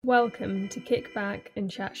Welcome to Kick Back and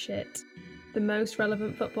Chat Shit, the most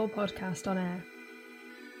relevant football podcast on air.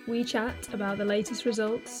 We chat about the latest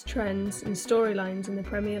results, trends, and storylines in the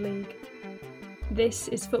Premier League. This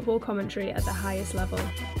is football commentary at the highest level.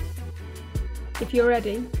 If you're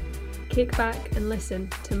ready, kick back and listen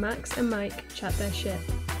to Max and Mike chat their shit.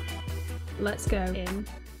 Let's go in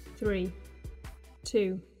 3,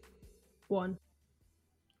 2, 1.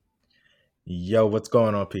 Yo, what's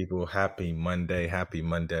going on, people? Happy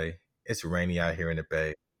Monday. It's rainy out here in the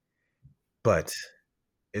Bay, but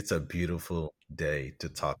it's a beautiful day to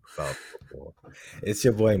talk about football. It's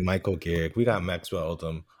your boy, Michael Garrett. We got Maxwell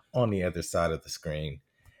Oldham on the other side of the screen,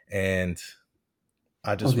 and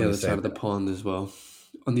I just on the want other to say side of the pond as well.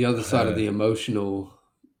 On the other side of the emotional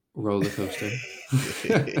roller coaster.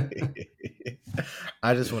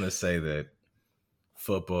 I just want to say that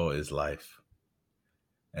football is life.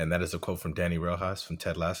 And that is a quote from Danny Rojas from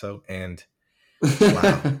Ted Lasso. And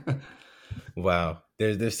wow.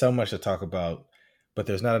 There's so much to talk about, but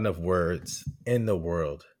there's not enough words in the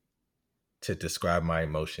world to describe my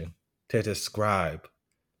emotion, to describe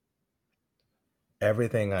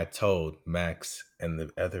everything I told Max and the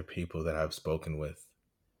other people that I've spoken with,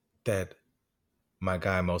 that my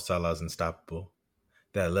guy Mo Salah is unstoppable,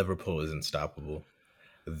 that Liverpool is unstoppable,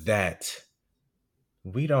 that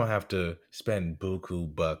we don't have to spend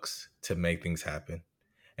buku bucks to make things happen.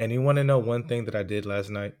 And you want to know one thing that I did last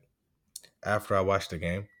night after I watched the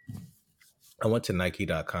game? I went to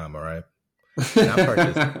Nike.com, all right? And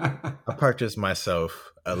I purchased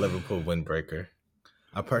myself a Liverpool windbreaker.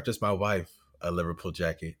 I purchased my wife a Liverpool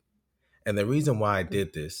jacket. And the reason why I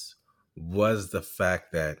did this was the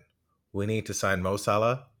fact that we need to sign Mo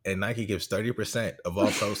Salah, and Nike gives 30% of all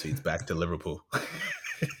proceeds back to Liverpool.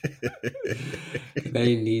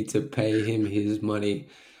 They need to pay him his money.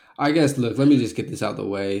 I guess, look, let me just get this out of the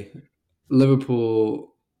way.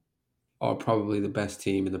 Liverpool are probably the best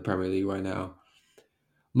team in the Premier League right now.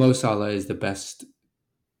 Mo Salah is the best.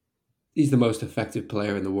 He's the most effective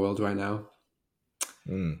player in the world right now.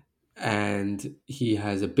 And he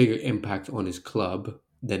has a bigger impact on his club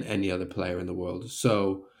than any other player in the world.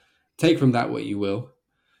 So take from that what you will.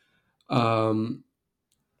 Can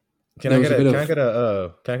I get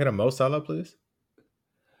a Mo Salah, please?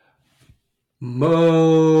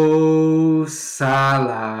 Mo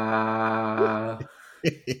Salah.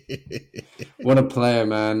 What a player,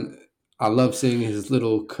 man. I love seeing his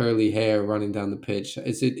little curly hair running down the pitch.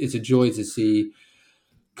 It's a joy to see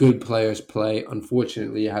good players play.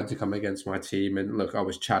 Unfortunately, I had to come against my team. And look, I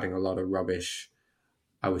was chatting a lot of rubbish.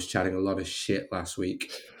 I was chatting a lot of shit last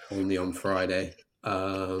week, only on Friday.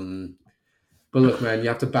 But look, man, you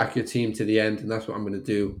have to back your team to the end, and that's what I'm going to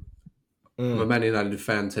do. I'm a Man United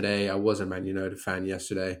fan today. I was a Man United fan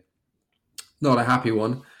yesterday. Not a happy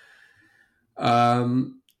one.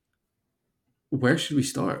 Where should we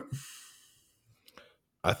start?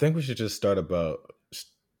 I think we should just start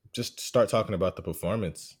talking about the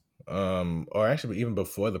performance. Or actually, even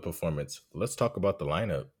before the performance, let's talk about the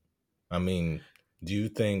lineup. I mean, do you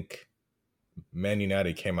think Man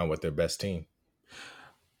United came out with their best team?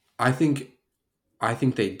 I think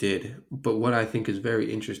they did. But what I think is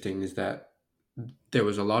very interesting is that there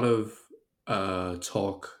was a lot of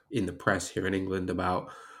talk in the press here in England about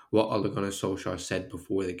what Ole Gunnar Solskjaer said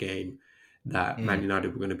before the game, that Man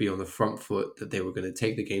United were going to be on the front foot, that they were going to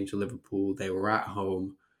take the game to Liverpool, they were at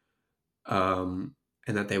home, and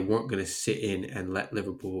that they weren't going to sit in and let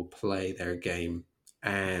Liverpool play their game.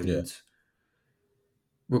 And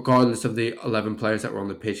regardless of the 11 players that were on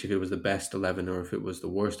the pitch, if it was the best 11 or if it was the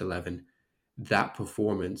worst 11, that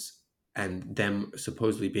performance and them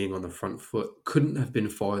supposedly being on the front foot couldn't have been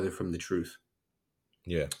farther from the truth.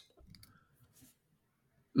 Yeah.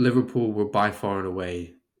 Liverpool were by far and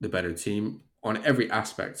away the better team on every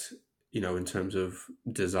aspect, in terms of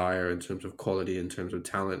desire, in terms of quality, in terms of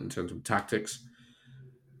talent, in terms of tactics.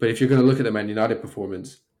 But if you're going to look at the Man United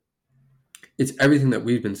performance, it's everything that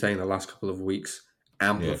we've been saying the last couple of weeks,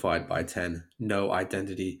 amplified by 10, no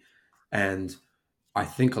identity. And I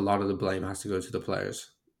think a lot of the blame has to go to the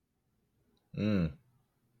players.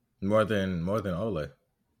 More than Ole.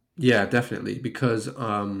 Yeah, definitely. Because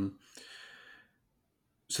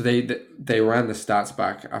so they ran the stats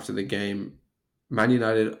back after the game. Man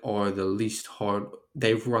United are the least hard.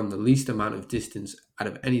 They've run the least amount of distance out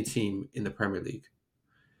of any team in the Premier League.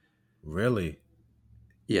 Really?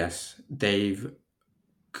 Yes, they've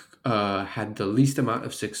had the least amount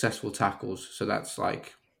of successful tackles. So that's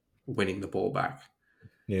like winning the ball back.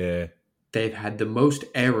 Yeah. They've had the most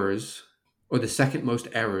errors, or the second most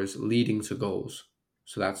errors leading to goals.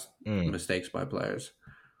 So that's mistakes by players.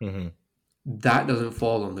 Mm-hmm. That doesn't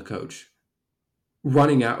fall on the coach.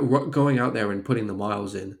 going out there and putting the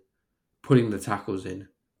miles in, putting the tackles in,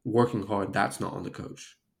 working hard, that's not on the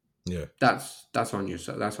coach. Yeah. That's on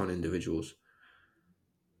yourself. That's on individuals.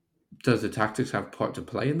 Does the tactics have part to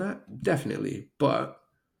play in that? Definitely. But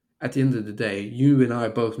at the end of the day, you and I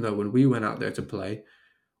both know when we went out there to play,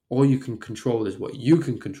 all you can control is what you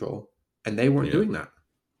can control. And they weren't doing that.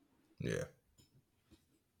 Yeah.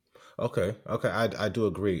 Okay. I do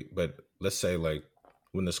agree. But let's say like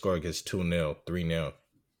when the score gets 2-0, 3-0,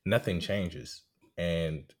 nothing changes.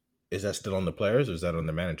 And is that still on the players or is that on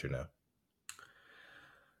the manager now?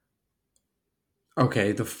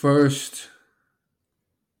 Okay,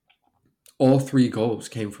 all 3 goals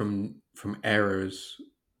came from errors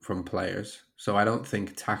from players. So I don't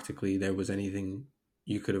think tactically there was anything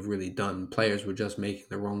you could have really done. Players were just making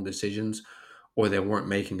the wrong decisions, or they weren't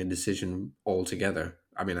making a decision altogether.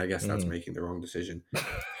 I mean, I guess that's making the wrong decision.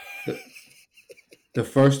 The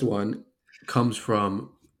first one comes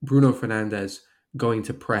from Bruno Fernandes going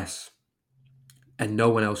to press and no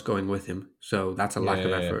one else going with him. So that's a lack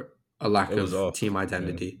of effort, a lack of team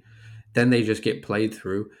identity. Yeah. Then they just get played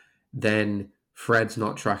through. Then Fred's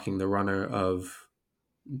not tracking the runner of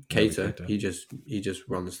Keita. He just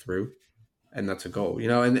runs through, and that's a goal.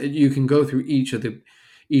 And you can go through each of the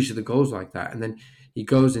goals like that, and then he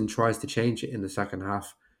goes and tries to change it in the second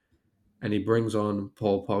half, and he brings on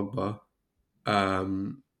Paul Pogba.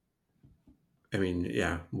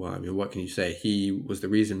 What can you say? He was the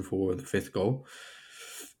reason for the 5th goal,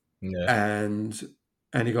 and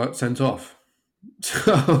he got sent off.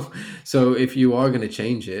 So if you are going to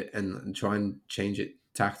change it and try and change it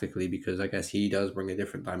tactically, because I guess he does bring a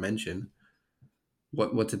different dimension,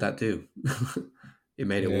 what did that do? It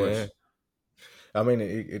made it worse. I mean,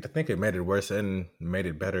 I think it made it worse and made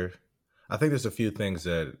it better. I think there's a few things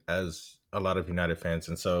that, as a lot of United fans,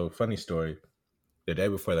 and so funny story, the day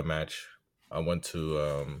before the match, I went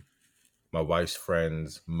to my wife's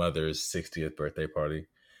friend's mother's 60th birthday party,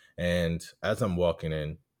 and as I'm walking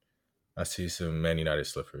in, I see some Man United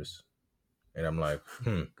slippers, and I'm like,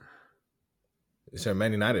 is there a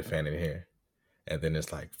Man United fan in here? And then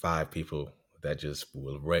it's like 5 people that just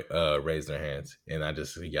will raise their hands, and I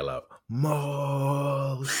just yell out,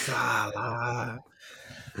 Mo Salah.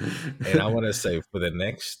 And I want to say for the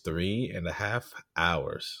next 3.5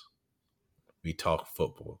 hours, we talk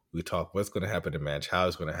football. We talk what's going to happen in the match, how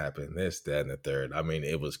it's going to happen, this, that, and the third. I mean,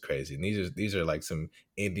 it was crazy. And these are like some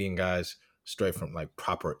Indian guys, straight from like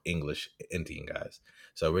proper English Indian guys.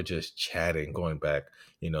 So we're just chatting, going back.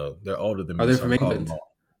 They're older than me. Are they from England?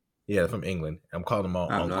 Yeah, from England. I'm calling them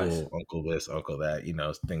all uncle, nice. Uncle this, uncle that,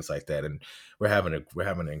 things like that. And we're having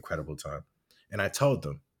an incredible time. And I told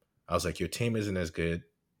them, I was like, your team isn't as good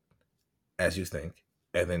as you think.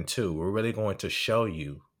 And then 2, we're really going to show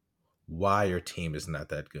you why your team is not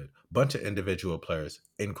that good. Bunch of individual players,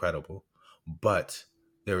 incredible. But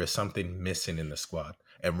there is something missing in the squad.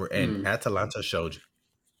 And Atalanta showed you.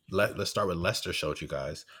 Let's start with Leicester showed you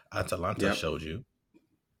guys. Atalanta showed you.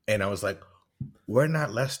 And I was like, we're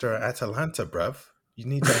not Leicester or Atalanta, bruv. You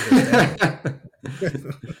need to understand.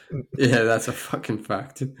 Yeah, that's a fucking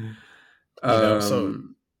fact.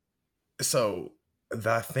 So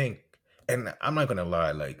I think, and I'm not gonna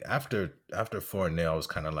lie, like after 4-0, I was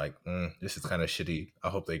kind of like, this is kind of shitty. I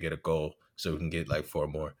hope they get a goal so we can get like 4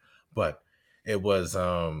 more. But it was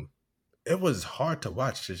hard to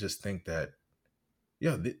watch to just think that,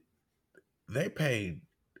 they paid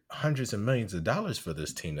hundreds of millions of dollars for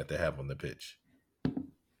this team that they have on the pitch.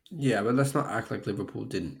 Yeah, but let's not act like Liverpool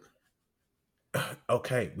didn't.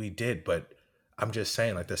 Okay, we did, but I'm just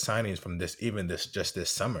saying, like the signings from this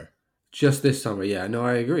summer. Just this summer, yeah. No,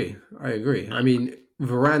 I agree. I mean,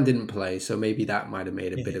 Varane didn't play, so maybe that might have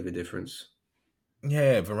made a bit of a difference.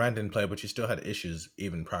 Yeah, Varane didn't play, but you still had issues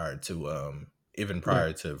even prior to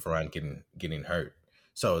Varane getting hurt.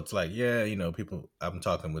 So it's like, people. I'm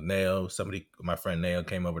talking with Nail. My friend Nail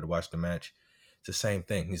came over to watch the match. It's the same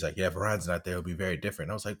thing. He's like, yeah, Varane's not there. It'll be very different.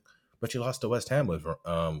 I was like, but you lost to West Ham with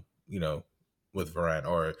Varane,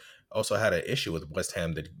 or also had an issue with West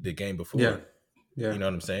Ham the game before. Yeah. You know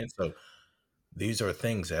what I'm saying? So these are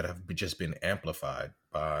things that have just been amplified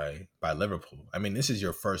by Liverpool. I mean, this is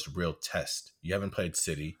your first real test. You haven't played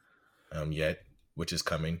City yet, which is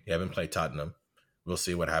coming. You haven't played Tottenham. We'll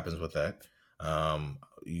see what happens with that.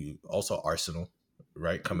 You also Arsenal,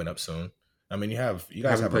 right, coming up soon. I mean, you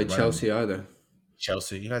guys haven't played Chelsea either.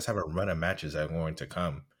 Chelsea, you guys have a run of matches that are going to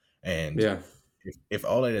come, and if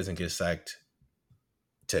Ole doesn't get sacked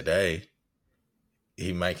today,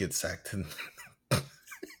 he might get sacked.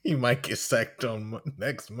 He might get sacked on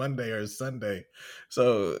next Monday or Sunday.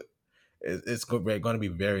 So it's going to be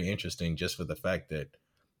very interesting, just for the fact that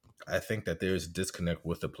I think that there's a disconnect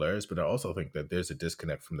with the players, but I also think that there's a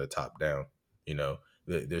disconnect from the top down. You know,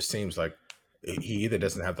 there seems like he either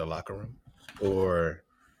doesn't have the locker room, or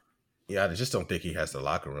yeah, I just don't think he has the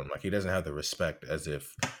locker room. Like he doesn't have the respect as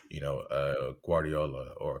if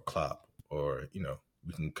Guardiola or Klopp, or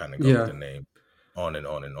we can kind of go with Yeah. the name on and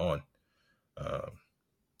on and on. Um,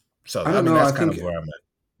 so I I don't mean know. that's I kind think, of where I'm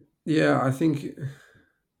at. yeah, I think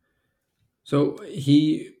so.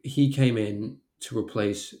 He came in to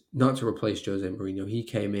replace, not to replace Jose Mourinho. He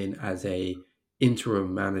came in as a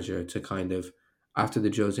interim manager to kind of, after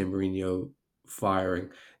the Jose Mourinho firing,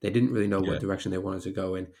 they didn't really know what Yeah, direction they wanted to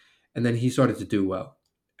go in, and then he started to do well,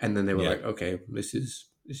 and then they were yeah, like, okay, this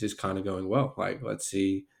is kind of going well. Like let's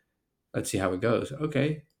see how it goes.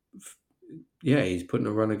 Okay, yeah, he's putting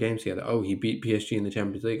a run of games together. Oh, he beat PSG in the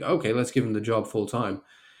Champions League. Okay, let's give him the job full time.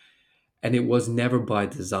 And it was never by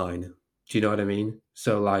design. Do you know what I mean?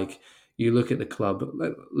 So, like, you look at the club,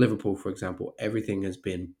 like Liverpool, for example, everything has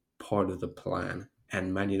been part of the plan.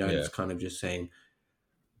 And Man yeah, United's kind of just saying,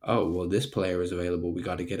 oh, well, this player is available. We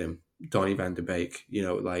got to get him. Donny van de Beek,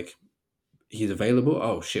 like, he's available.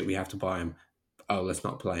 Oh, shit, we have to buy him. Oh, let's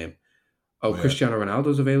not play him. Oh, yeah, Cristiano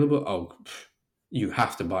Ronaldo's available. Oh, you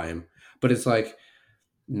have to buy him. But it's like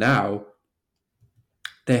now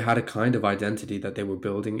they had a kind of identity that they were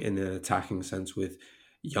building in an attacking sense with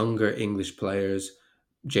younger English players,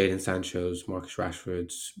 Jadon Sancho's, Marcus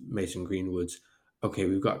Rashford's, Mason Greenwood's. Okay,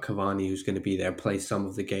 we've got Cavani who's going to be there, play some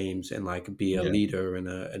of the games, and like be a yeah, leader and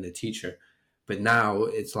a teacher. But now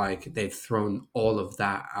it's like they've thrown all of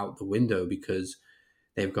that out the window because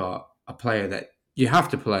they've got a player that you have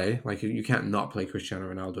to play. Like you can't not play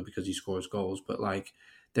Cristiano Ronaldo because he scores goals, but like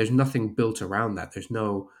there's nothing built around that. There's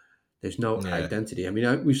no yeah, identity. I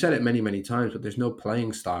mean, we've said it many, many times, but there's no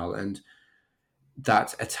playing style, and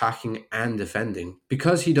that's attacking and defending.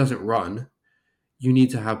 Because he doesn't run, you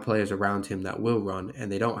need to have players around him that will run, and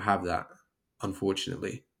they don't have that,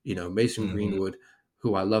 unfortunately. Mason hmm Greenwood,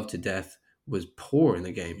 who I love to death, was poor in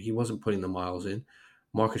the game. He wasn't putting the miles in.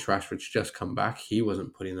 Marcus Rashford's just come back. He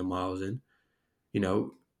wasn't putting the miles in. You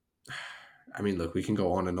know, I mean, look, we can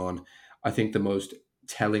go on and on. I think the most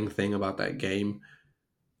telling thing about that game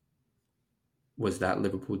was that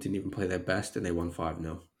Liverpool didn't even play their best and they won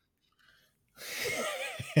 5-0.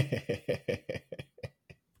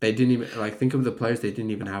 They didn't even, like, think of the players they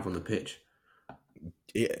didn't even have on the pitch.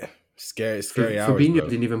 Yeah, scary hours, Fabinho bro.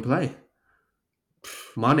 didn't even play.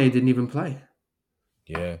 Mane didn't even play.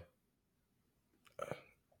 Yeah.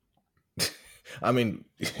 I mean,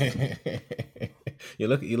 you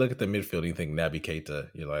look at the midfield and you think Naby Keita,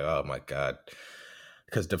 you're like, oh my God.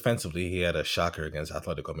 Because defensively, he had a shocker against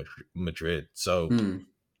Atletico Madrid. So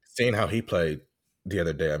seeing how he played the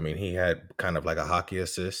other day, I mean, he had kind of like a hockey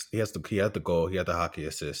assist. He had the goal, he had the hockey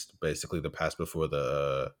assist, basically the pass before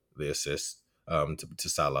the assist to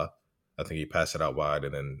Salah. I think he passed it out wide,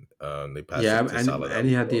 and then they passed Yeah, it to Salah. and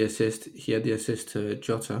he had the assist. He had the assist to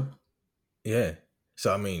Jota. Yeah.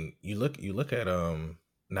 So I mean, you look at Naby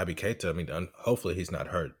Keita. I mean, hopefully he's not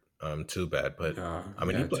hurt too bad, but I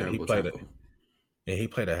mean Yeah, he terrible played tackle. he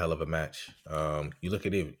played a hell of a match. You look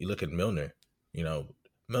at Milner.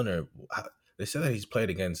 Milner. They said that he's played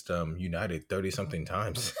against United 30 something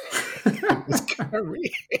times. His career.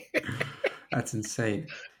 That's insane.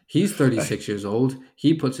 He's 36 years old.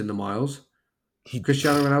 He puts in the miles. He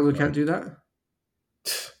Cristiano Ronaldo can't do that?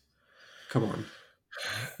 Come on.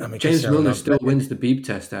 I mean, James Cristiano Milner Ronaldo, still wins the beep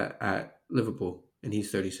test at Liverpool, and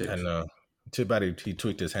he's 36. and too bad he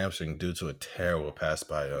tweaked his hamstring due to a terrible pass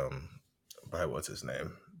by what's his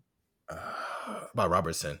name, by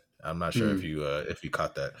Robertson. I'm not sure if you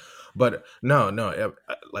caught that, but no,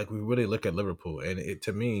 like we really look at Liverpool, and it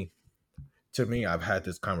to me, I've had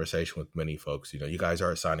this conversation with many folks. You guys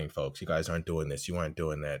aren't signing folks. You guys aren't doing this. You aren't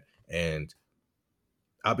doing that. And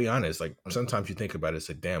I'll be honest, like sometimes you think about it and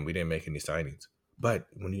say, damn, we didn't make any signings. But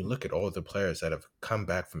when you look at all the players that have come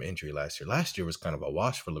back from injury last year was kind of a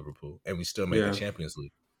wash for Liverpool, and we still made the Champions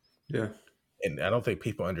League. Yeah. And I don't think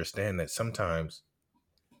people understand that sometimes,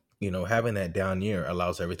 having that down year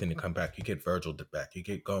allows everything to come back. You get Virgil back, you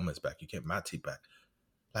get Gomez back, you get Matip back.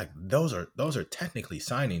 Like those are technically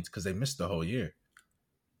signings because they missed the whole year.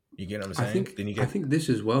 You get what I'm saying? I think this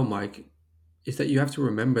as well, Mike, is that you have to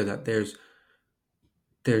remember that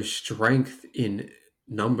there's strength in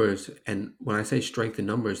numbers, and when I say strength in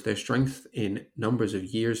numbers, there's strength in numbers of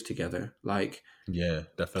years together. Like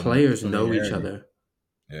players know each other.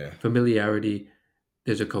 Yeah. Familiarity.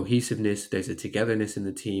 There's a cohesiveness. There's a togetherness in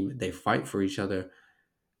the team. They fight for each other.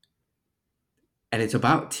 And it's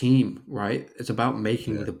about team, right? It's about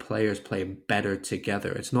making the players play better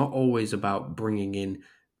together. It's not always about bringing in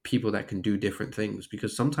people that can do different things,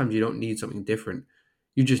 because sometimes you don't need something different.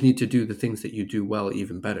 You just need to do the things that you do well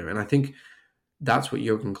even better. And I think that's what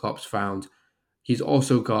Jurgen Klopp's found. He's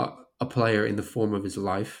also got a player in the form of his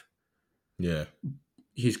life. Yeah.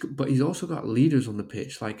 But he's also got leaders on the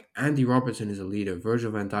pitch. Like Andy Robertson is a leader.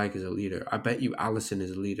 Virgil van Dijk is a leader. I bet you Alisson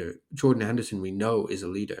is a leader. Jordan Henderson, we know, is a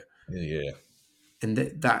leader. Yeah. And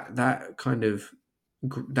that kind of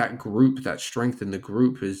that group, that strength in the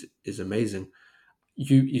group is amazing.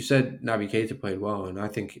 You said Naby Keita played well, and I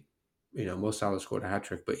think Mo Salah scored a hat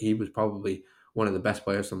trick, but he was probably one of the best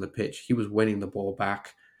players on the pitch. He was winning the ball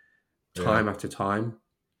back time after time.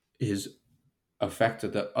 His effect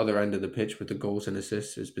at the other end of the pitch with the goals and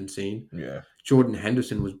assists has been seen. Yeah. Jordan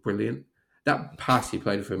Henderson was brilliant. That pass he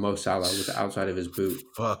played for Mo Salah was outside of his boot.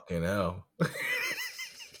 Fucking hell.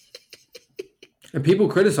 And people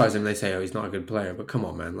criticize him. They say, "Oh, he's not a good player." But come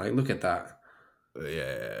on, man! Like, look at that.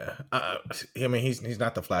 Yeah. I mean, he's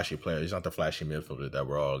not the flashy player. He's not the flashy midfielder that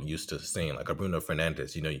we're all used to seeing, like a Bruno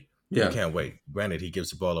Fernandes. You can't wait. Granted, he gives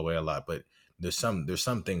the ball away a lot, but there's some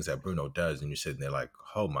things that Bruno does, and you're sitting there like,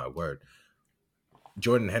 oh my word.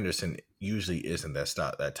 Jordan Henderson usually isn't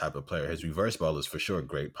that type of player. His reverse ball is for sure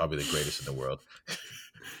great, probably the greatest in the world.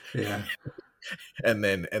 Yeah. and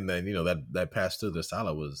then that pass to the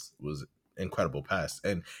Salah was incredible pass,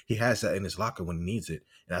 and he has that in his locker when he needs it.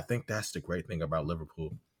 And I think that's the great thing about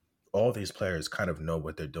Liverpool. All these players kind of know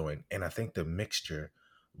what they're doing, and I think the mixture,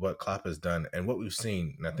 what Klopp has done, and what we've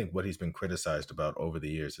seen, and I think what he's been criticized about over the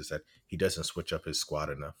years is that he doesn't switch up his squad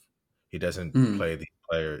enough. He doesn't play the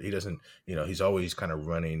player. He doesn't, he's always kind of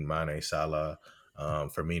running Mane, Salah,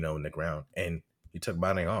 Firmino in the ground, and he took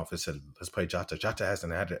Mane off and said, "Let's play Jota." Jota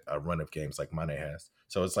hasn't had a run of games like Mane has,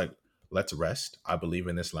 so it's like, let's rest. I believe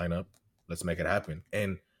in this lineup. Let's make it happen.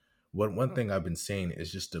 And one thing I've been seeing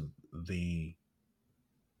is just the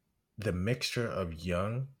mixture of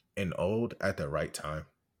young and old at the right time.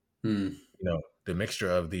 The mixture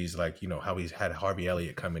of these, like, how he's had Harvey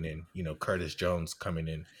Elliott coming in, Curtis Jones coming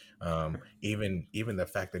in, even the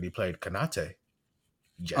fact that he played Konate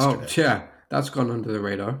yesterday. Oh yeah, that's gone under the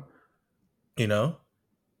radar.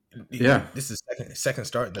 Yeah, this is second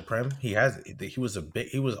start in the Prem. He was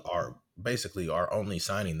basically our only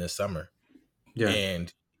signing this summer. Yeah,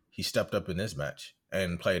 and he stepped up in this match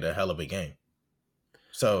and played a hell of a game.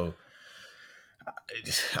 So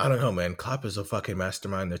I don't know, man. Klopp is a fucking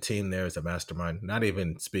mastermind. The team there is a mastermind. Not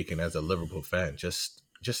even speaking as a Liverpool fan, just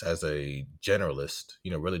as a generalist.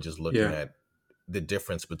 Really just looking at the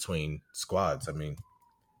difference between squads. I mean,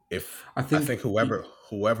 I think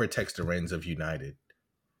whoever takes the reins of United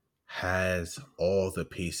has all the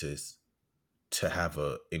pieces to have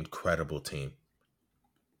an incredible team.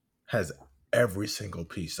 Has every single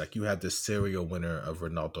piece. Like, you have the serial winner of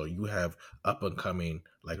Ronaldo. You have up and coming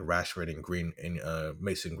like Rashford and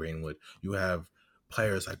Mason Greenwood. You have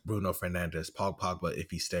players like Bruno Fernandes, Paul Pogba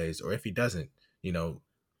if he stays or if he doesn't. You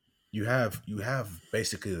have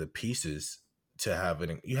basically the pieces to have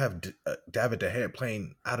it. You have David De Gea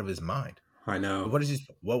playing out of his mind. I know.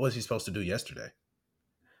 What was he supposed to do yesterday?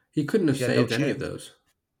 He couldn't have saved any of those.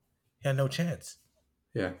 He had no chance.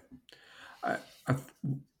 Yeah.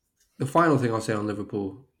 The final thing I'll say on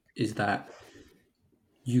Liverpool is that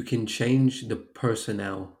you can change the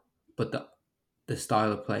personnel, but the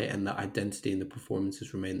style of play and the identity and the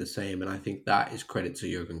performances remain the same. And I think that is credit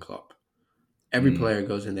to Jurgen Klopp. Every player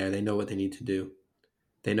goes in there. They know what they need to do.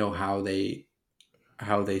 They know how they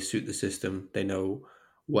suit the system. They know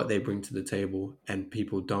what they bring to the table, and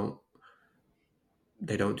people don't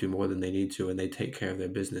do more than they need to, and they take care of their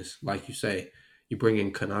business. Like you say, you bring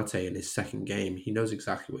in Konate in his second game. He knows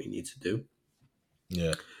exactly what he needs to do.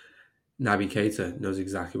 Yeah. Naby Keita knows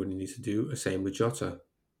exactly what he needs to do. Same with Jota.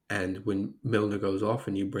 And when Milner goes off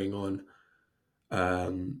and you bring on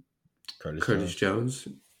Curtis Jones,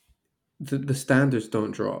 the standards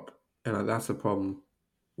don't drop. And that's the problem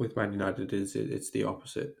with Man United, is it's the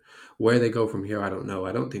opposite. Where they go from here, I don't know.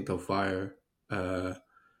 I don't think they'll fire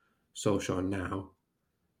Solskjaer now.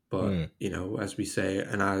 But, as we say,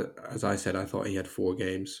 and as I said, I thought he had 4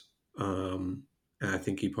 games. And I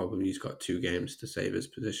think he's got 2 games to save his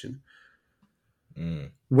position.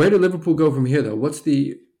 Where do Liverpool go from here, though? I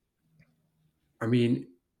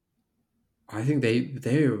think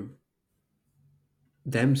they're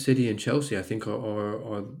them, City and Chelsea, I think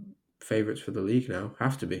are favourites for the league now.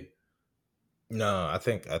 Have to be. No, I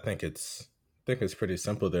think it's pretty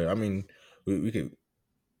simple there. I mean, we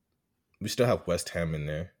still have West Ham in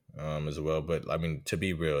there as well, but I mean, to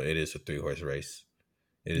be real, it is a 3-horse race.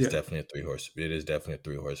 It is definitely a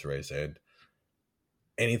 3-horse race, and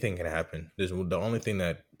anything can happen. The only thing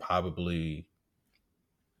that probably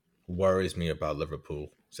worries me about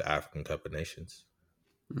Liverpool It's the African Cup of Nations.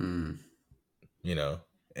 Mm. You know,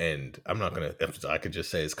 and I'm not gonna. I could just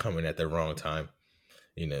say it's coming at the wrong time.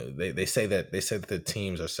 You know, they say that the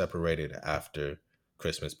teams are separated after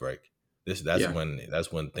Christmas break. That's Yeah.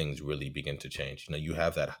 when things really begin to change. You know, you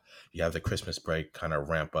have the Christmas break kind of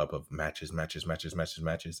ramp up of matches, and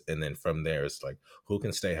then from there it's like who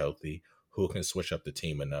can stay healthy, who can switch up the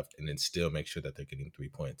team enough, and then still make sure that they're getting 3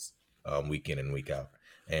 points week in and week out.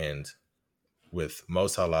 And with Mo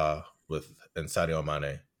Salah and Sadio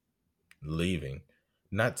Mane leaving,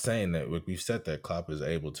 not saying that we've said that Klopp is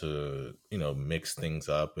able to, mix things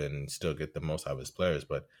up and still get the most out of his players,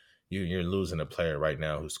 but you're losing a player right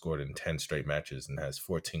now who scored in 10 straight matches and has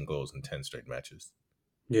 14 goals in 10 straight matches.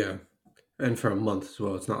 Yeah. And for a month as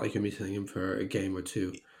well. It's not like you're missing him for a game or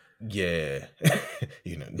two. Yeah.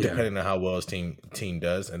 Depending on how well his team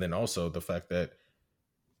does. And then also the fact that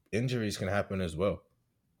injuries can happen as well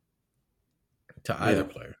to either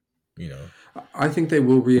player. I think they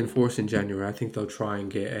will reinforce in January. I think they'll try and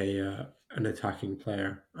get an attacking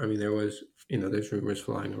player. I mean, there's rumors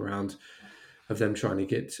flying around of them trying to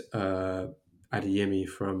get Adeyemi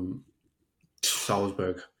from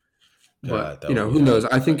Salzburg. But who knows?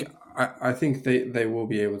 I think they will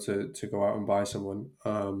be able to go out and buy someone.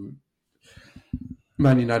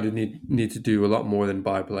 Man United need to do a lot more than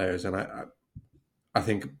buy players, and I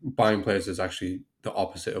think buying players is actually the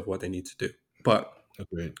opposite of what they need to do. But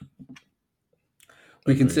agreed.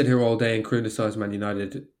 We can sit here all day and criticize Man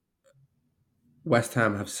United. West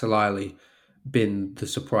Ham have slyly been the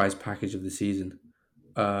surprise package of the season.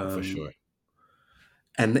 For sure.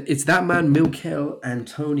 And it's that man, Mikel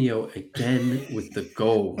Antonio, again with the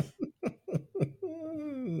goal.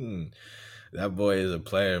 That boy is a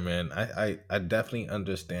player, man. I definitely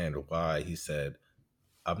understand why he said,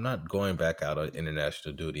 I'm not going back out on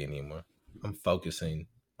international duty anymore. I'm focusing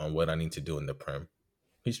on what I need to do in the Prem.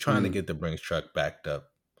 He's trying to get the Brinks truck backed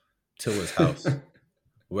up to his house,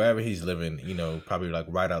 wherever he's living, probably like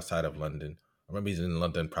right outside of London. I remember he's in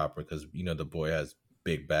London proper because, the boy has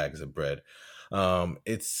big bags of bread.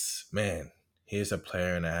 He's a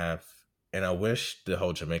player and a half. And I wish the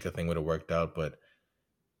whole Jamaica thing would have worked out, but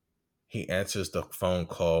he answers the phone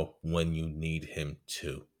call when you need him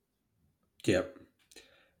to. Yep.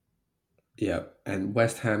 Yeah, and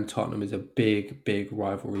West Ham Tottenham is a big, big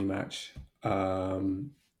rivalry match. And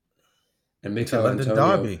Mikel London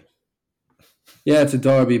Antonio, derby. Yeah, it's a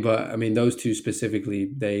derby, but I mean those two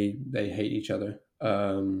specifically, they hate each other.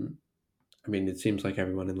 I mean, it seems like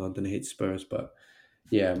everyone in London hates Spurs, but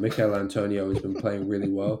yeah, Mikel Antonio has been playing really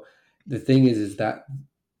well. The thing is that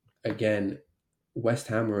again, West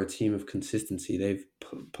Ham are a team of consistency. They've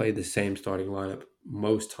played the same starting lineup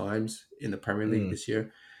most times in the Premier League this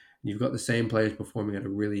year. You've got the same players performing at a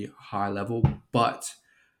really high level, but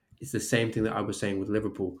it's the same thing that I was saying with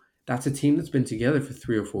Liverpool. That's a team that's been together for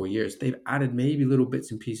 3 or 4 years. They've added maybe little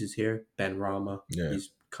bits and pieces here. Ben Rama,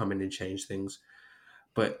 he's come in and changed things.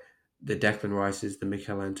 But the Declan Rices, the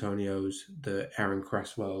Mikel Antonios, the Aaron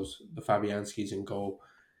Cresswells, the Fabianskis in goal.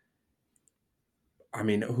 I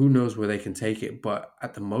mean, who knows where they can take it? But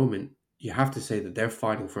at the moment, you have to say that they're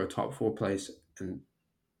fighting for a top 4 place, and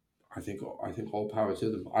I think all power to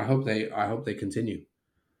them. I hope they continue.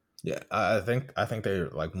 Yeah, I think they're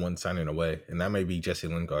like one signing away, and that may be Jesse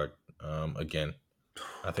Lingard again.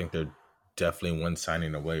 I think they're definitely one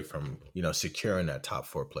signing away from securing that top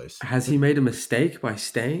 4 place. Has he made a mistake by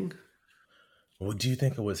staying? Well, do you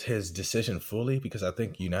think it was his decision fully? Because I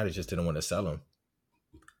think United just didn't want to sell him.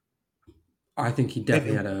 I think he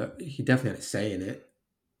definitely had a say in it.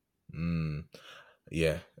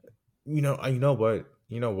 Yeah. You know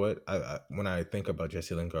what? I when I think about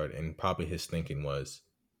Jesse Lingard, and probably his thinking was,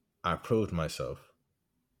 I proved myself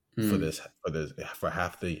for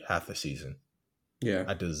half the season. Yeah.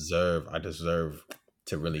 I deserve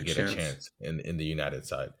to really get a chance in the United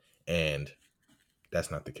side. And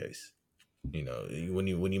that's not the case. When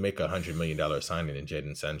you make $100 million signing in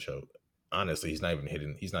Jadon Sancho, honestly, he's not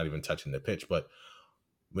even touching the pitch. But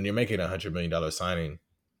when you're making $100 million signing,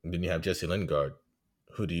 and then you have Jesse Lingard,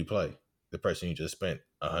 who do you play? The person you just spent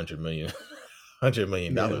 $100 million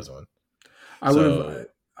on.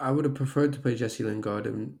 I would have preferred to play Jesse Lingard,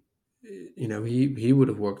 and he would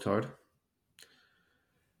have worked hard.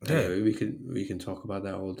 Yeah, anyway, we can talk about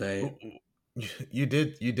that all day. You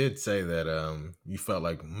did say that you felt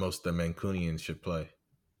like most of the Mancunians should play.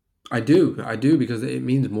 I do because it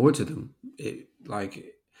means more to them.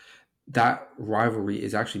 That rivalry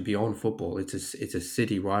is actually beyond football. It's a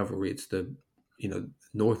city rivalry. It's the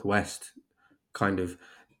Northwest, kind of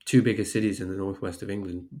 2 biggest cities in the northwest of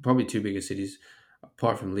England, probably 2 biggest cities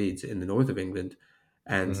apart from Leeds in the north of England,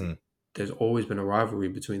 and there's always been a rivalry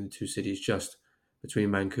between the two cities, just between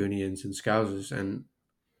Mancunians and Scousers. And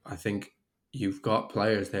I think you've got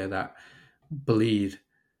players there that bleed,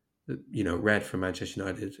 red for Manchester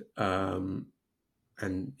United.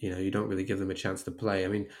 And, you don't really give them a chance to play. I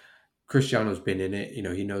mean, Cristiano's been in it,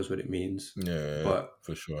 he knows what it means. Yeah, But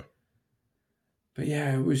for sure. But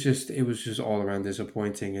yeah, it was just all around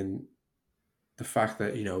disappointing, and the fact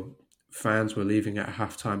that fans were leaving at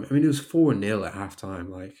halftime. I mean, it was 4-0 at halftime.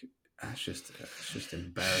 Like it's just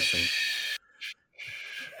embarrassing.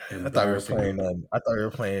 I thought we were playing. I thought we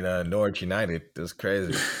were playing Norwich United. That's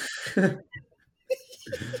crazy.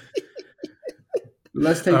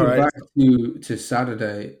 Let's take it back to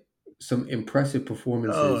Saturday. Some impressive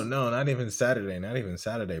performances. Oh no, not even Saturday. Not even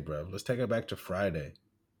Saturday, bro. Let's take it back to Friday.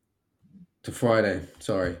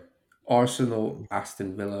 Sorry. Arsenal,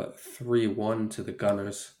 Aston Villa, 3-1 to the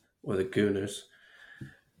Gunners or the Gooners.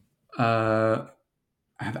 Have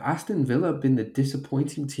Aston Villa been the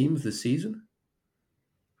disappointing team of the season?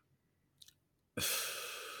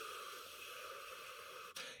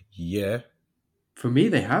 Yeah. For me,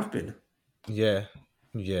 they have been. Yeah,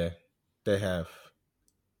 they have.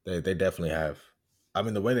 They definitely have. I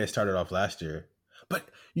mean, the way they started off last year, but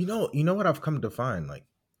you know what I've come to find, like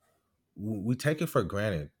we take it for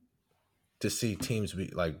granted to see teams be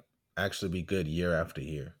like actually be good year after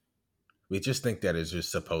year. We just think that it's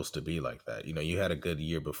just supposed to be like that. You had a good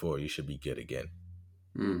year before, you should be good again.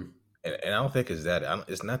 And I don't think it's that.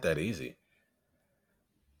 It's not that easy.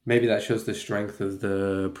 Maybe that shows the strength of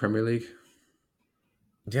the Premier League.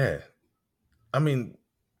 Yeah. I mean,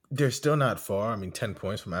 they're still not far. I mean, 10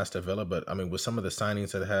 points from Aston Villa, but I mean, with some of the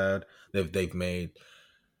signings that they've made,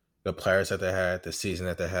 the players that they had, the season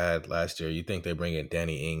that they had last year, you think they bring in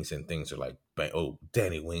Danny Ings and things are like, oh,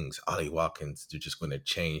 Danny Wings, Ollie Watkins, they're just going to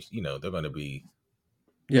change. They're going to be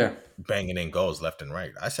banging in goals left and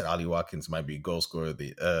right. I said Ollie Watkins might be goal scorer of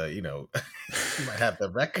the, he might have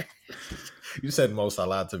the record. You said Mo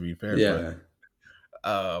Salah, to be fair. Yeah.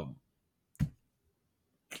 But,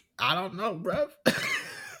 I don't know, bro.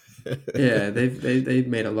 Yeah, they've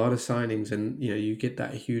made a lot of signings, and you get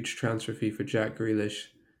that huge transfer fee for Jack Grealish.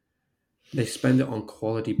 They spend it on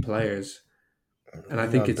quality players, and I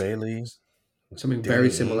think it's Bailey, something very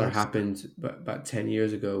similar happened about 10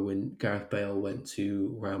 years ago when Gareth Bale went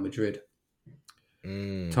to Real Madrid.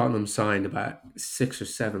 Tottenham signed about 6 or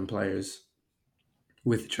 7 players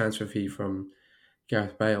with the transfer fee from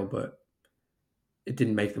Gareth Bale, but it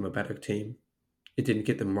didn't make them a better team. It didn't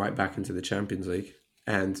get them right back into the Champions League.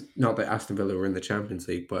 And not that Aston Villa were in the Champions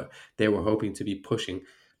League, but they were hoping to be pushing.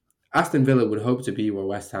 Aston Villa would hope to be where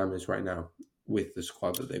West Ham is right now with the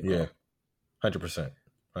squad that they've got. Yeah, 100%.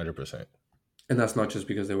 100%. And that's not just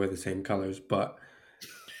because they wear the same colors, but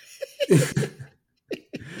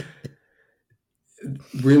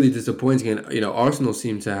really disappointing. And, Arsenal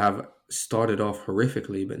seem to have started off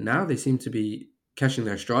horrifically, but now they seem to be catching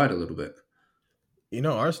their stride a little bit.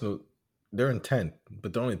 Arsenal, they're in 10th,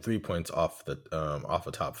 but they're only 3 points off the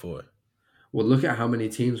top 4. Well, look at how many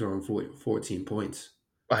teams are on 14 points.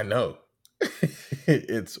 I know.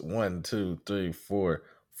 It's 1, 2, 3, 4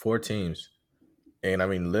 teams. And I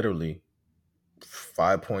mean, literally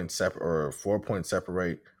 5 points separate or 4 points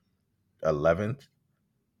separate 11th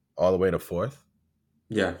all the way to 4th.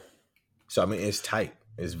 Yeah. So I mean, it's tight.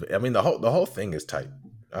 The whole thing is tight.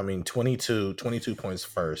 I mean, 22 points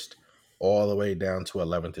first, all the way down to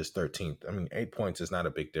 11th is 13th. I mean, 8 points is not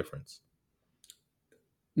a big difference.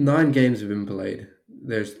 9 games have been played.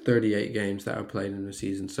 There's 38 games that are played in the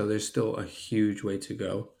season, so there's still a huge way to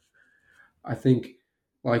go. I think,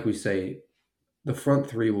 like we say, the front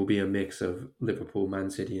 3 will be a mix of Liverpool, Man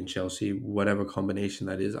City, and Chelsea. Whatever combination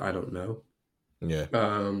that is, I don't know. Yeah.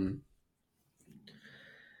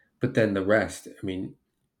 But then the rest, I mean,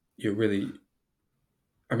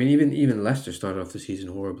 even Leicester started off the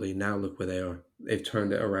season horribly. Now look where they are. They've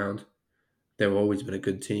turned it around. They've always been a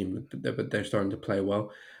good team, but they're starting to play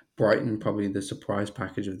well. Brighton, probably the surprise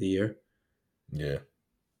package of the year. Yeah,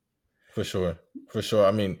 for sure.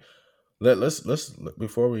 I mean, let's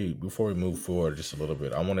before we move forward just a little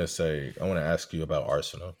bit, I want to ask you about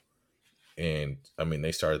Arsenal. And I mean,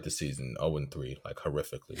 they started the season 0-3, like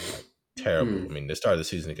horrifically, like terrible. I mean, they started the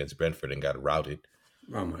season against Brentford and got routed.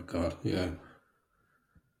 Oh my God, yeah.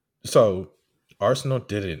 So Arsenal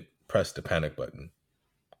didn't press the panic button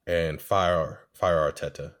and fire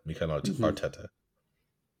Arteta, Mikel Arteta.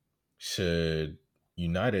 Should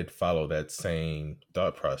United follow that same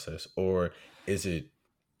thought process, or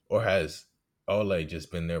has Ole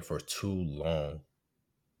just been there for too long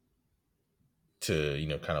to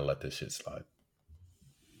kind of let this shit slide?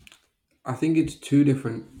 I think it's 2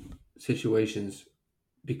 different situations.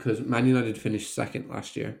 because Man United finished second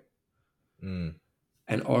last year, Mm,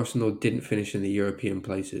 and Arsenal didn't finish in the European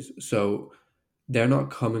places. So they're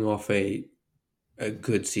not coming off a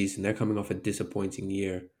good season. They're coming off a disappointing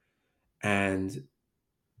year. And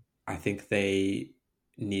I think they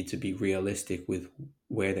need to be realistic with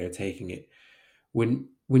where they're taking it. When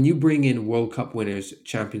you bring in World Cup winners,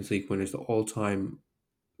 Champions League winners, the all-time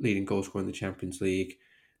leading goal scorer in the Champions League,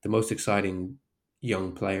 the most exciting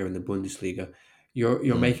young player in the Bundesliga, you're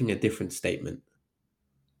mm, making a different statement.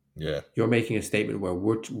 yeah, You're making a statement where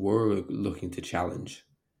we're looking to challenge.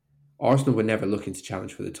 Arsenal were never looking to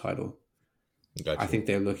challenge for the title. I got you. think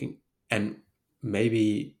they're looking, and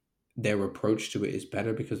maybe their approach to it is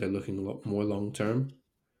better because they're looking a lot more long term.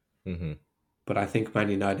 Hmm. But I think Man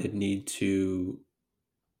United need to,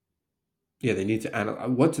 yeah, they need to analyze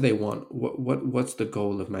what do they want. What's the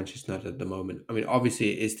goal of Manchester United at the moment? I mean,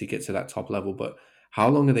 obviously it is to get to that top level, but how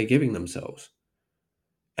long are they giving themselves?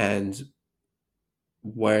 And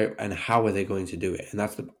where and how are they going to do it? And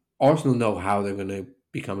that's the Arsenal know how they're going to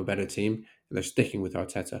become a better team, and they're sticking with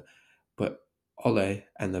Arteta. But Ole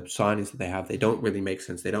and the signings that they have, they don't really make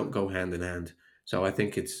sense. They don't go hand in hand. So I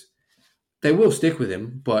think they will stick with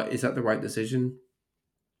him, but is that the right decision?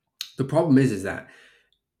 The problem is that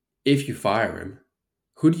if you fire him,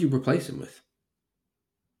 who do you replace him with?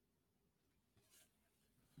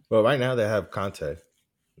 Well, right now they have Conte.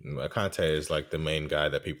 Conte is like the main guy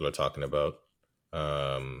that people are talking about.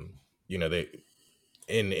 Um, they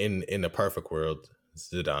in the perfect world,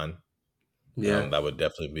 Zidane. Yeah, That would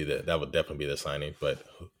definitely be the signing. But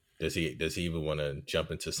does he even want to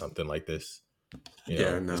jump into something like this?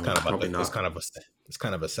 yeah, It's no, kind of probably it's not. kind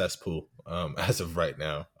of a cesspool as of right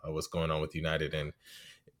now. What's going on with United, and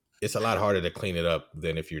it's a lot harder to clean it up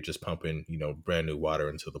than if you're just pumping brand new water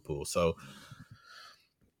into the pool. So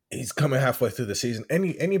he's coming halfway through the season.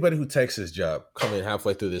 Anybody who takes his job coming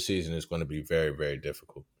halfway through the season is going to be very, very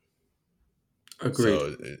difficult. Agreed.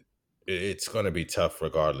 So it's going to be tough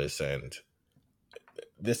regardless. And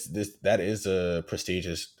that is a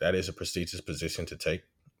prestigious position to take.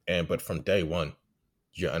 But from day one,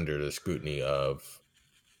 you're under the scrutiny of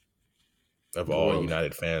The all world.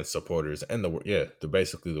 United fans, supporters, and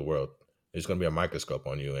basically the world. There's going to be a microscope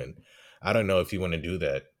on you, and I don't know if you want to do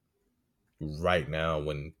that right now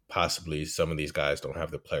when possibly some of these guys don't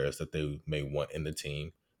have the players that they may want in the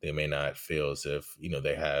team. They may not feel as if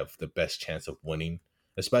they have the best chance of winning,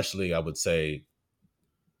 especially I would say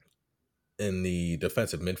in the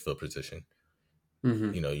defensive midfield position.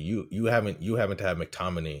 Hmm. You haven't to have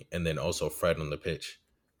McTominay and then also Fred on the pitch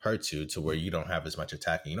hurts you to where you don't have as much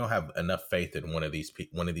attacking. You don't have enough faith in one of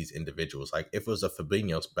these individuals. Like if it was a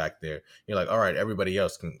Fabinho's back there, you're like, all right, everybody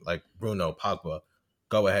else can, like Bruno, Pogba,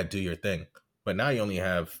 go ahead, do your thing. But now you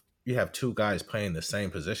have two guys playing the same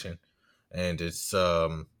position, and it's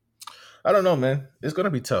I don't know, man. It's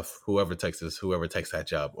gonna be tough. Whoever takes that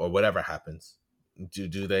job, or whatever happens.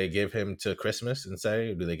 Do they give him to Christmas and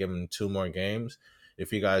say? Do they give him 2 more games?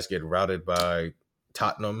 If you guys get routed by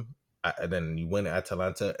Tottenham, and then you win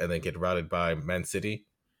Atalanta, and then get routed by Man City,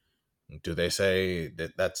 do they say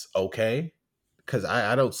that that's okay? Because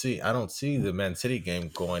I don't see the Man City game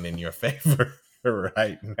going in your favor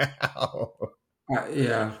right now.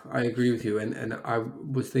 Yeah, I agree with you, and I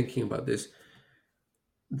was thinking about this.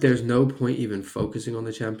 There's no point even focusing on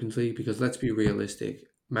the Champions League because let's be realistic.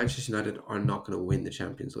 Manchester United are not going to win the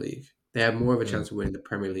Champions League. They have more of a Mm, chance of winning the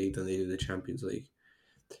Premier League than they do the Champions League.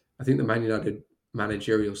 I think the Man United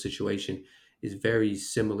managerial situation is very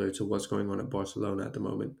similar to what's going on at Barcelona at the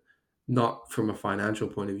moment. Not from a financial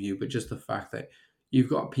point of view, but just the fact that you've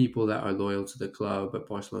got people that are loyal to the club at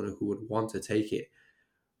Barcelona who would want to take it,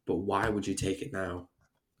 but why would you take it now?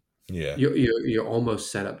 yeah, You're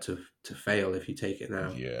almost set up to fail if you take it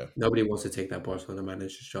now. yeah, Nobody wants to take that Barcelona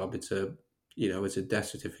manager's job. It's a death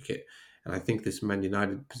certificate, and I think this Man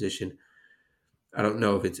United position. I don't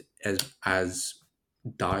know if it's as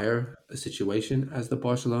dire a situation as the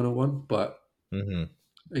Barcelona one, but hmm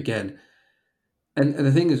again, and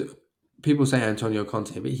the thing is, people say Antonio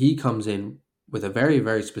Conte, but he comes in with a very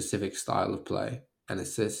very specific style of play and a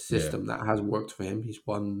yeah, system that has worked for him. He's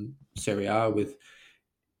won Serie A with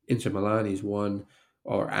Inter Milan. He's won,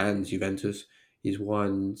 and Juventus. He's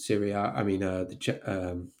won Serie A. I mean,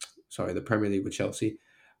 the Premier League with Chelsea.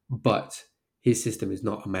 But his system is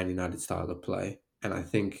not a Man United style of play, and I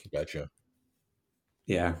think, gotcha.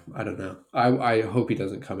 yeah, I don't know. I hope he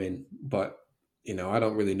doesn't come in, but I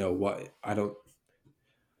don't really know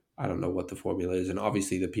I don't know what the formula is, and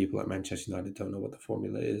obviously the people at Manchester United don't know what the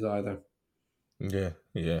formula is either. Yeah,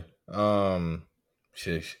 yeah.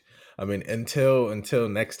 Sheesh. I mean, until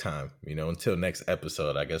next time, until next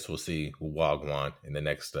episode, I guess we'll see Wagwan in the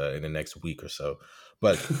next week or so.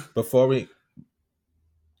 But before we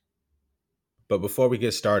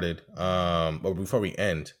get started, or before we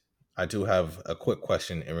end, I do have a quick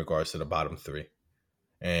question in regards to the bottom three,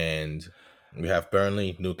 and we have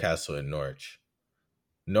Burnley, Newcastle, and Norwich.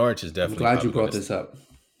 Norwich is I'm definitely glad you probably brought gonna, this up.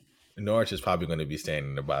 Norwich is probably going to be staying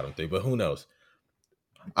in the bottom three, but who knows?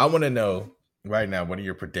 I want to know right now, what are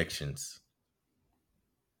your predictions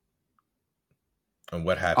on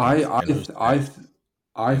what I happens I and who I stays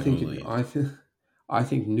I and who think leaves? I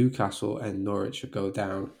think Newcastle and Norwich should go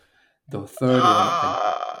down. The third one,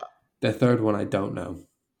 Ah, I don't know.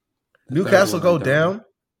 The third Newcastle one, I go don't know. down.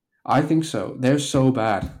 I think so. They're so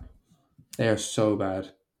bad. They are so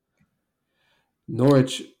bad.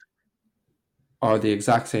 Norwich are the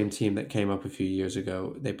exact same team that came up a few years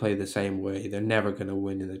ago. They play the same way. They're never going to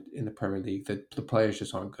win in the Premier League. The players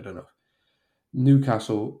just aren't good enough.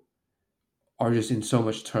 Newcastle are just in so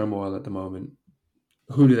much turmoil at the moment.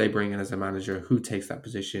 Who do they bring in as a manager? Who takes that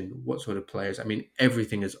position? What sort of players? I mean,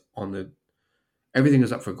 everything is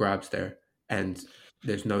up for grabs there, and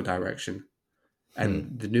there's no direction. Hmm.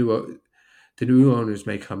 And the new owners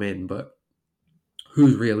may come in, but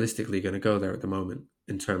who's realistically going to go there at the moment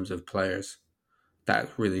in terms of players?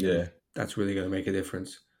 That's really Yeah. gonna make a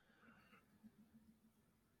difference.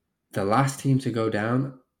 The last team to go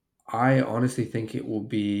down, I honestly think it will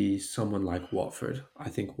be someone like Watford. I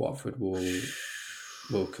think Watford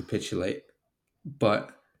will capitulate, but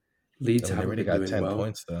I Leeds mean, they haven't already been got doing 10 well.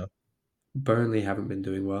 points though. Burnley haven't been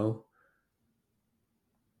doing well.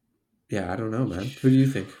 Yeah, I don't know, man. Who do you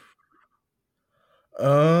think?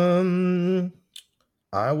 Um,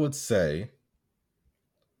 I would say,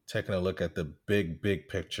 taking a look at the big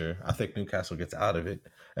picture, I think Newcastle gets out of it.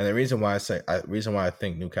 And the reason why I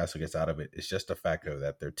think Newcastle gets out of it is just the factor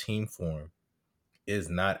that their team form is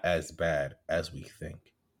not as bad as we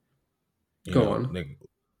think. Go on.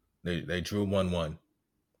 They drew 1-1,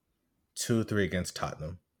 2-3 against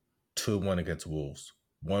Tottenham, 2-1 against Wolves,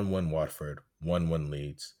 1-1 Watford, 1-1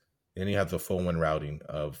 Leeds. Then you have the 4-1 routing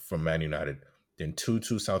from Man United. Then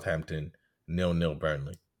 2-2 Southampton, 0-0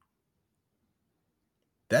 Burnley.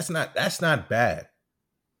 That's not bad.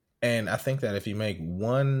 And I think that if you make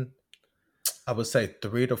I would say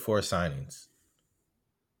 3 to 4 signings,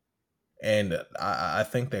 and I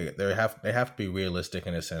think they have to be realistic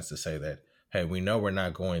in a sense to say that, hey, we know we're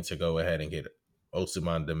not going to go ahead and get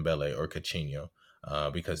Ousmane Dembele or Coutinho,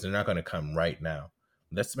 because they're not going to come right now.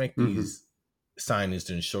 Let's make these signings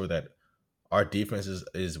to ensure that our defense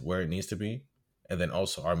is where it needs to be, and then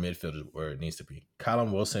also our midfield is where it needs to be.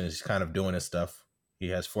 Callum Wilson is kind of doing his stuff. He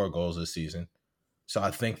has 4 goals this season. So I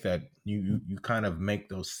think that you kind of make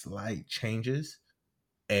those slight changes,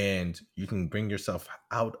 and you can bring yourself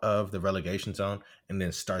out of the relegation zone, and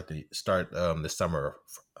then start the summer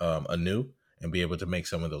anew, and be able to make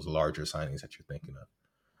some of those larger signings that you're thinking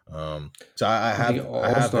of. So I I think it I all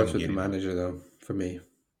have starts them with the getting out. manager, though, for me.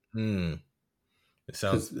 It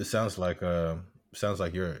Because sounds like are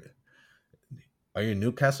you a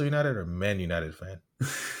Newcastle United or Man United fan?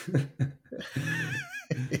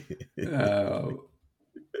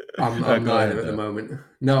 I'm Go neither ahead at the though. moment.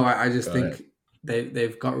 No, I just Go ahead. think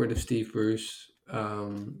they've got rid of Steve Bruce.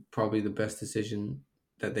 Probably the best decision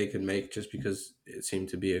that they could make, just because it seemed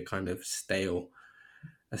to be a kind of stale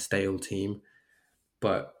team.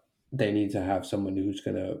 But they need to have someone who's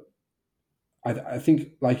gonna. I think,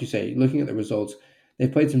 like you say, looking at the results,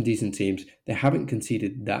 they've played some decent teams. They haven't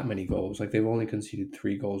conceded that many goals. Like, they've only conceded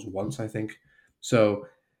 3 goals once, I think. So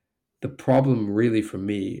the problem really for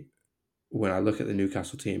me, when I look at the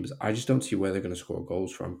Newcastle teams, I just don't see where they're going to score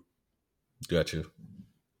goals from. Got you.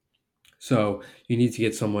 So you need to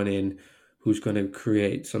get someone in who's going to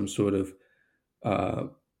create some sort of, uh,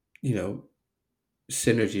 you know,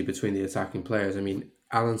 synergy between the attacking players. I mean,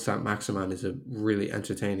 Alan Saint-Maximin is a really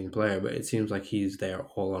entertaining player, but it seems like he's there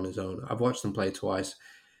all on his own. I've watched him play twice,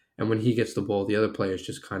 and when he gets the ball, the other players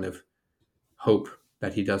just kind of hope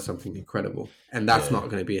that he does something incredible, and that's not Yeah.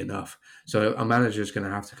 going to be enough. So a manager is going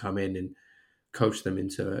to have to come in and coach them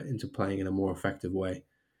into playing in a more effective way.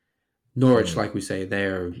 Norwich, like we say,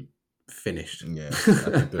 they're finished. Yeah, I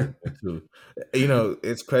think they're too.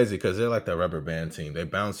 It's crazy because they're like the rubber band team. They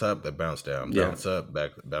bounce up, they bounce down, Yeah. bounce up,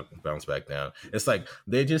 bounce back down. It's like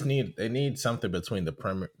they just need something between the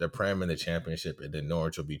Prem and the Championship, and then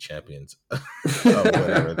Norwich will be champions of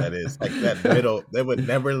whatever that is. Like that middle, they would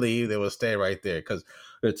never leave. They would stay right there because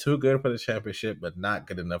they're too good for the Championship, but not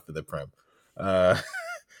good enough for the Prem.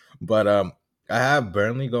 But I have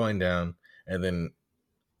Burnley going down, and then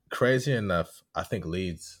crazy enough, I think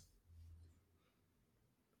Leeds.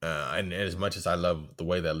 And as much as I love the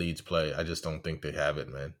way that Leeds play, I just don't think they have it,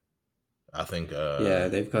 man. I think Yeah,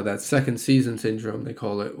 they've got that second season syndrome, they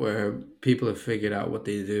call it, where people have figured out what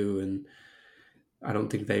they do, and I don't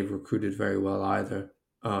think they've recruited very well either.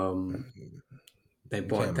 They you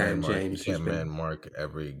bought can't man Dan mark. You James, who's can't man been mark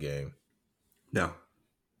every game. no,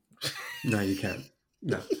 you can't.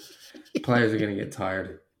 No, players are going to get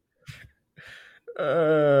tired.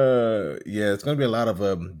 Yeah, it's going to be a lot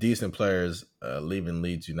of decent players leaving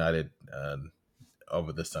Leeds United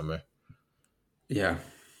over the summer. Yeah,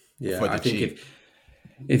 For the I think cheap.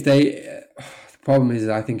 if they, the problem is,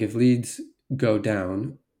 I think if Leeds go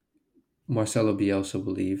down, Marcelo Bielsa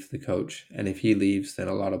will leave, the coach, and if he leaves, then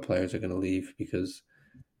a lot of players are going to leave because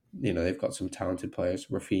they've got some talented players.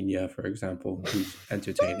 Rafinha, for example, who's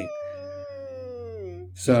entertaining.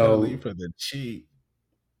 He's going to So leave for the cheap.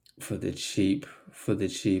 For the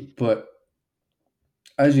cheap. But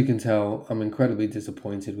as you can tell, I'm incredibly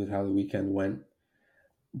disappointed with how the weekend went.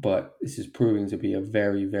 But this is proving to be a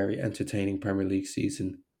very, very entertaining Premier League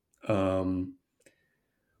season.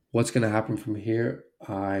 What's going to happen from here?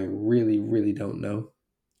 I really, really don't know.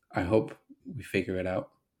 I hope we figure it out.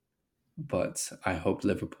 But I hope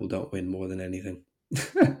Liverpool don't win more than anything.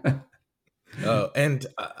 And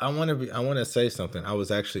I want to say something. I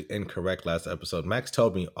was actually incorrect last episode. Max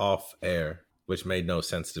told me off air, which made no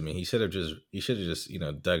sense to me. He should have just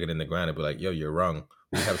dug it in the ground and be like, "Yo, you're wrong.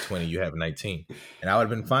 We have 20, you have 19," and I would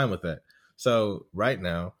have been fine with that. So right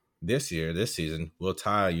now, this season, we'll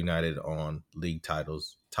tie United on league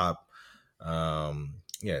titles, top,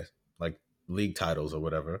 like league titles or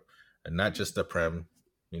whatever, and not just the Prem.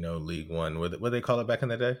 League One. What they call it back in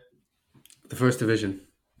the day? The First Division.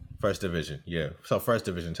 First Division, yeah. So First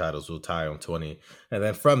Division titles will tie on 20. And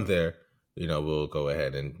then from there, we'll go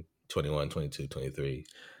ahead and 21, 22, 23,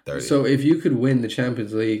 30. So if you could win the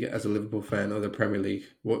Champions League as a Liverpool fan or the Premier League,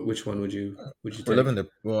 which one would you take?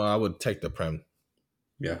 I would take the Prem.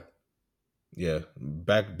 Yeah. Yeah.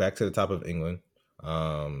 Back to the top of England.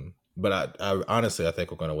 But I honestly, I think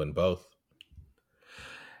we're going to win both.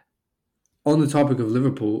 On the topic of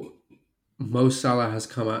Liverpool, Mo Salah has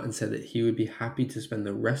come out and said that he would be happy to spend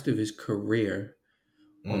the rest of his career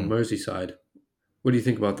on Merseyside. What do you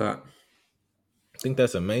think about that? I think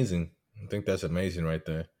that's amazing. Right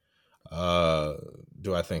there.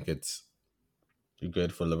 Do I think it's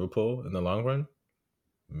good for Liverpool in the long run?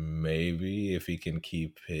 Maybe if he can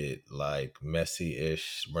keep it like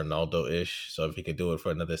Messi-ish, Ronaldo-ish. So if he could do it for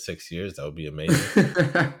another 6 years, that would be amazing.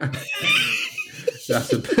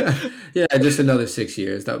 Just another 6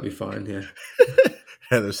 years. That would be fine. Yeah.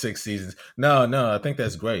 Another 6 seasons. No, I think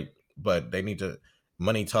that's great. But they need to.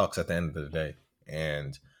 Money talks at the end of the day.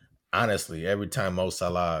 And honestly, every time Mo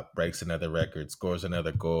Salah breaks another record, scores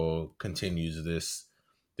another goal, continues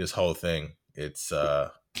this whole thing, it's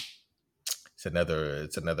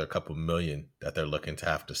another couple million that they're looking to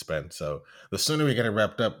have to spend. So the sooner we get it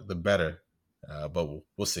wrapped up, the better. But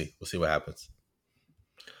we'll see. We'll see what happens.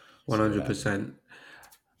 100%.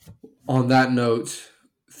 On that note,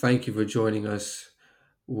 thank you for joining us.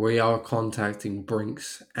 We are contacting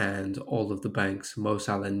Brinks and all of the banks. Mo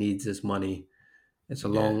Salah needs his money. It's a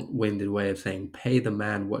long-winded way of saying pay the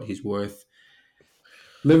man what he's worth.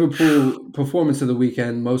 Liverpool performance of the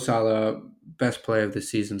weekend. Mo Salah, best player of the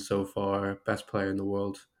season so far, best player in the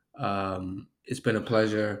world. It's been a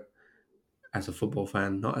pleasure as a football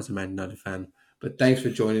fan, not as a Man United fan. But thanks for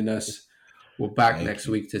joining us. We're back next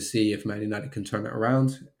week to see if Man United can turn it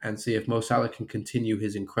around and see if Mo Salah can continue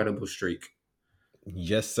his incredible streak.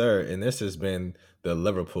 Yes, sir. And this has been the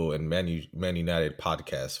Liverpool and Man United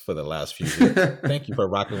podcast for the last few weeks. Thank you for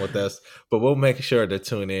rocking with us. But we'll make sure to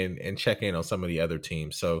tune in and check in on some of the other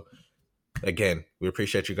teams. So, again, we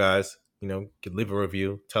appreciate you guys. Leave a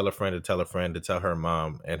review. Tell a friend to tell her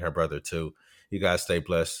mom and her brother too. You guys stay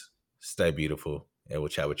blessed, stay beautiful, and we'll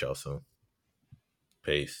chat with y'all soon.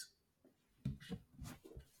 Peace.